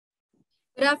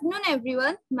Good afternoon,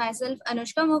 everyone. Myself,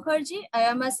 Anushka Mukherjee. I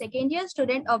am a second year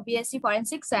student of BSc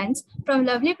Forensic Science from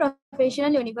lovely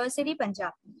Professional University,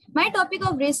 Punjab. My topic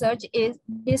of research is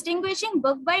distinguishing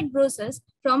bug bite bruises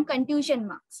from contusion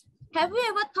marks. Have you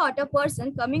ever thought a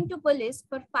person coming to police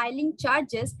for filing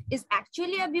charges is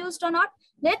actually abused or not?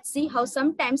 Let's see how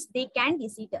sometimes they can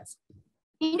deceive us.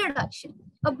 Introduction.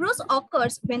 A bruise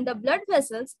occurs when the blood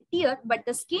vessels tear but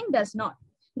the skin does not.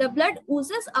 The blood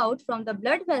oozes out from the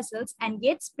blood vessels and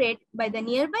gets spread by the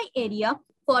nearby area,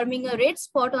 forming a red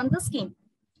spot on the skin.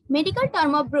 Medical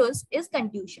term of bruise is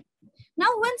contusion. Now,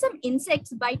 when some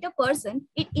insects bite a person,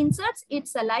 it inserts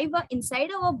its saliva inside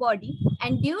our body,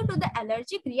 and due to the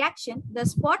allergic reaction, the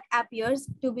spot appears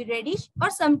to be reddish or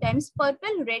sometimes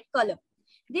purple-red color.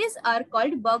 These are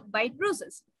called bug bite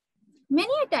bruises.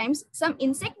 Many times, some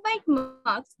insect bite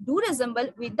marks do resemble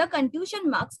with the contusion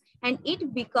marks, and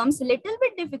it becomes a little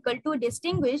bit difficult to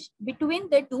distinguish between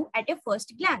the two at a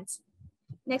first glance.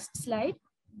 Next slide.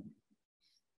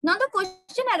 Now the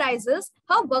question arises,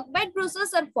 how bug bite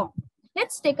bruises are formed?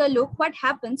 Let's take a look what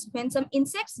happens when some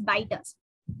insects bite us.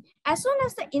 As soon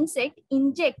as the insect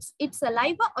injects its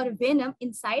saliva or venom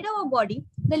inside our body,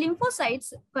 the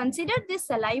lymphocytes consider this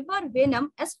saliva or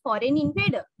venom as foreign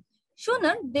invader.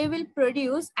 Sooner, they will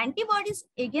produce antibodies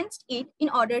against it in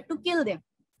order to kill them.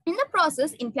 In the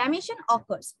process, inflammation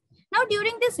occurs. Now,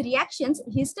 during these reactions,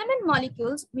 histamine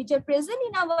molecules which are present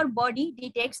in our body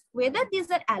detects whether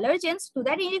these are allergens to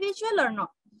that individual or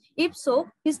not. If so,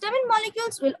 histamine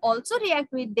molecules will also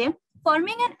react with them,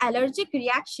 forming an allergic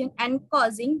reaction and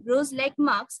causing bruise-like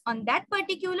marks on that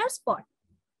particular spot.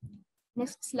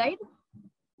 Next slide.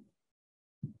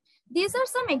 These are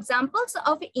some examples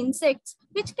of insects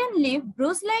which can leave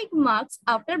bruise-like marks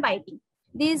after biting.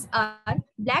 These are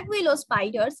black willow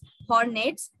spiders,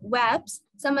 hornets, wasps,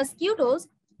 some mosquitoes,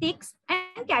 ticks,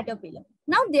 and caterpillar.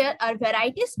 Now, there are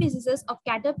variety species of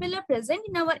caterpillar present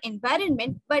in our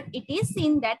environment, but it is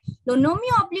seen that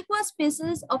Lonomia obliqua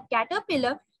species of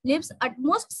caterpillar leaves at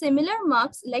most similar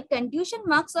marks like contusion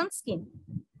marks on skin.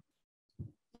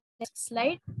 Next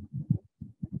slide.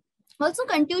 Also,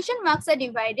 contusion marks are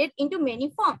divided into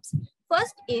many forms.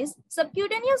 First is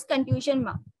subcutaneous contusion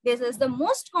mark. This is the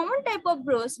most common type of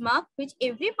bruise mark which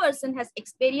every person has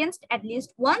experienced at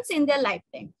least once in their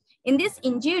lifetime. In this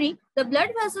injury, the blood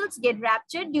vessels get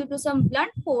ruptured due to some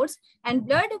blunt force and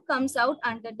blood comes out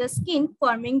under the skin,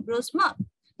 forming bruise mark.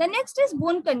 The next is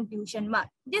bone contusion mark.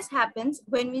 This happens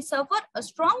when we suffer a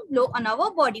strong blow on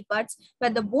our body parts where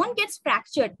the bone gets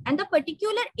fractured and the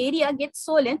particular area gets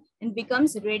swollen and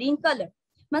becomes red in color.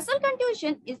 Muscle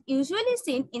contusion is usually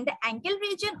seen in the ankle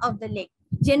region of the leg.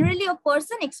 Generally, a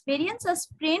person experiences a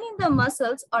sprain in the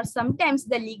muscles or sometimes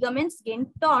the ligaments get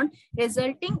torn,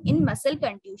 resulting in muscle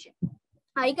contusion.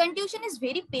 Eye contusion is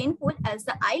very painful as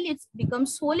the eyelids become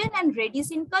swollen and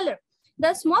reddish in color.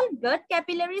 The small blood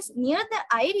capillaries near the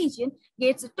eye region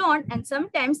gets torn and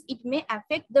sometimes it may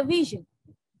affect the vision.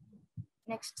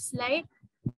 Next slide.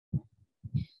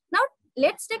 Now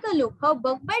let's take a look how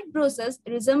bug bite bruises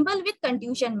resemble with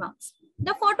contusion marks.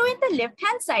 The photo in the left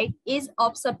hand side is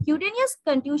of subcutaneous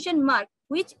contusion mark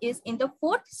which is in the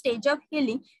fourth stage of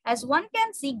healing. As one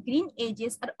can see, green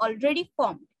edges are already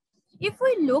formed. If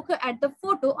we look at the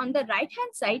photo on the right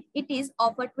hand side, it is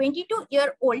of a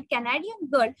 22-year-old Canadian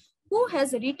girl who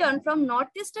has returned from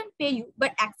northeastern Peru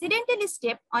but accidentally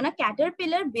stepped on a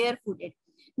caterpillar barefooted.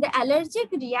 The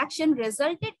allergic reaction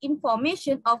resulted in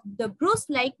formation of the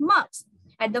bruise-like marks.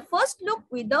 At the first look,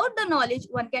 without the knowledge,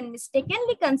 one can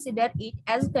mistakenly consider it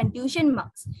as contusion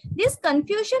marks. This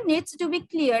confusion needs to be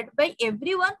cleared by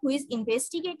everyone who is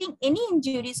investigating any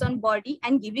injuries on body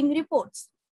and giving reports.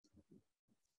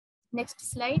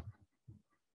 Next slide.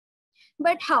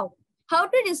 But how? How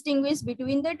to distinguish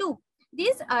between the two?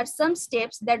 These are some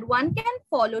steps that one can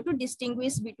follow to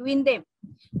distinguish between them.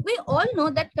 We all know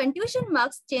that contusion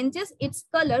marks changes its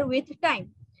color with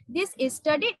time. This is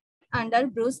studied under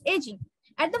bruise aging.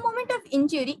 At the moment of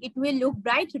injury, it will look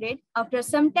bright red. After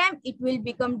some time, it will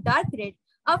become dark red.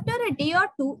 After a day or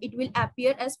two, it will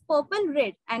appear as purple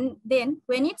red. And then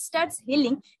when it starts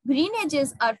healing, green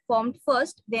edges are formed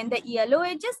first, then the yellow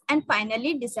edges, and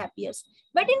finally disappears.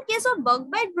 But in case of bug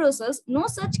bite bruises, no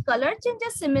such color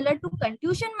changes similar to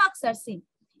contusion marks are seen.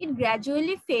 It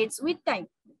gradually fades with time.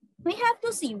 We have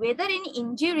to see whether any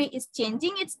injury is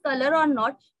changing its color or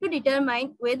not to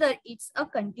determine whether it's a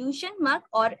contusion mark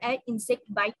or an insect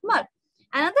bite mark.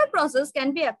 Another process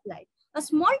can be applied. A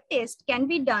small test can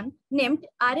be done named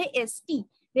RAST,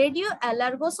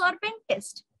 radioallergosorbent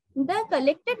test. The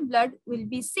collected blood will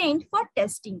be sent for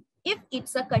testing. If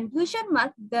it's a contusion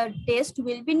mark, the test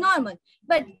will be normal.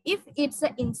 But if it's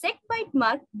an insect bite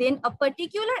mark, then a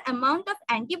particular amount of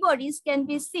antibodies can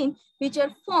be seen, which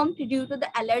are formed due to the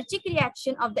allergic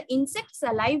reaction of the insect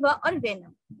saliva or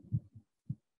venom.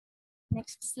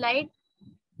 Next slide.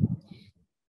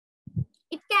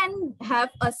 It can have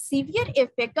a severe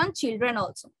effect on children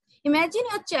also. Imagine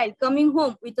your child coming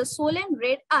home with a swollen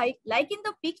red eye, like in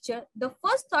the picture. The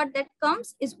first thought that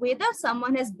comes is whether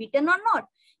someone has bitten or not.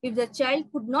 If the child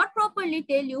could not properly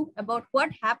tell you about what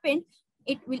happened,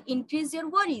 it will increase your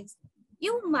worries.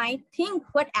 You might think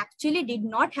what actually did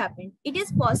not happen. It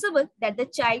is possible that the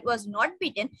child was not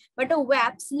bitten, but a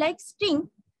wasp-like sting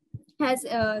has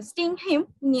sting him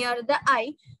near the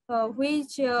eye, for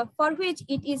which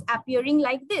it is appearing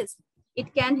like this.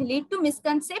 It can lead to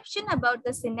misconception about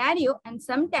the scenario, and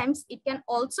sometimes it can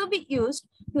also be used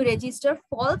to register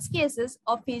false cases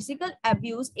of physical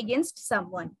abuse against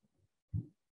someone.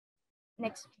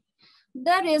 Next.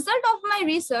 The result of my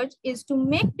research is to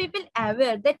make people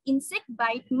aware that insect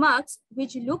bite marks,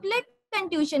 which look like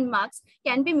contusion marks,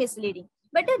 can be misleading.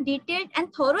 But a detailed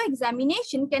and thorough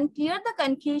examination can clear the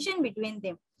confusion between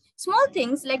them. Small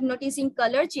things like noticing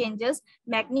color changes,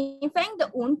 magnifying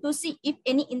the wound to see if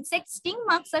any insect sting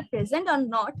marks are present or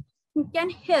not,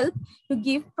 can help to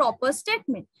give proper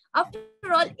statement. After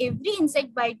all, every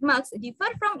insect bite marks differ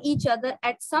from each other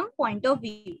at some point of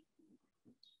view.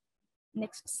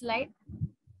 Next slide.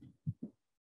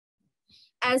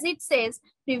 As it says,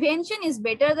 prevention is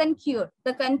better than cure.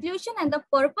 The conclusion and the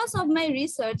purpose of my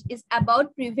research is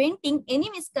about preventing any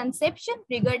misconception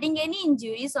regarding any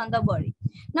injuries on the body.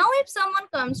 Now, if someone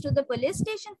comes to the police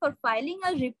station for filing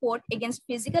a report against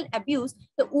physical abuse,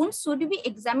 the wound should be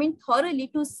examined thoroughly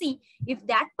to see if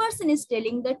that person is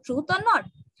telling the truth or not.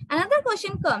 Another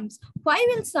question comes, why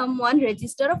will someone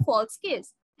register a false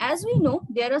case? As we know,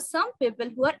 there are some people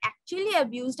who are actually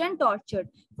abused and tortured.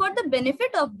 For the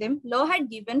benefit of them, law had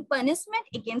given punishment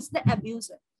against the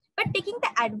abuser. But taking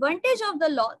the advantage of the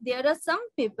law, there are some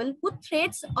people who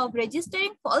threats of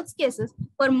registering false cases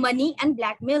for money and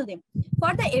blackmail them.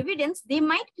 For the evidence, they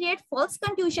might create false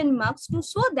contusion marks to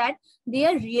show that they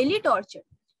are really tortured.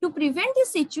 To prevent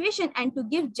this situation and to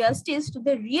give justice to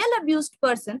the real abused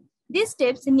person, these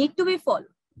steps need to be followed.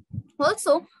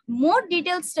 Also, more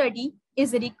detailed study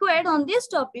is required on this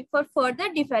topic for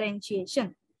further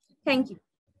differentiation. Thank you.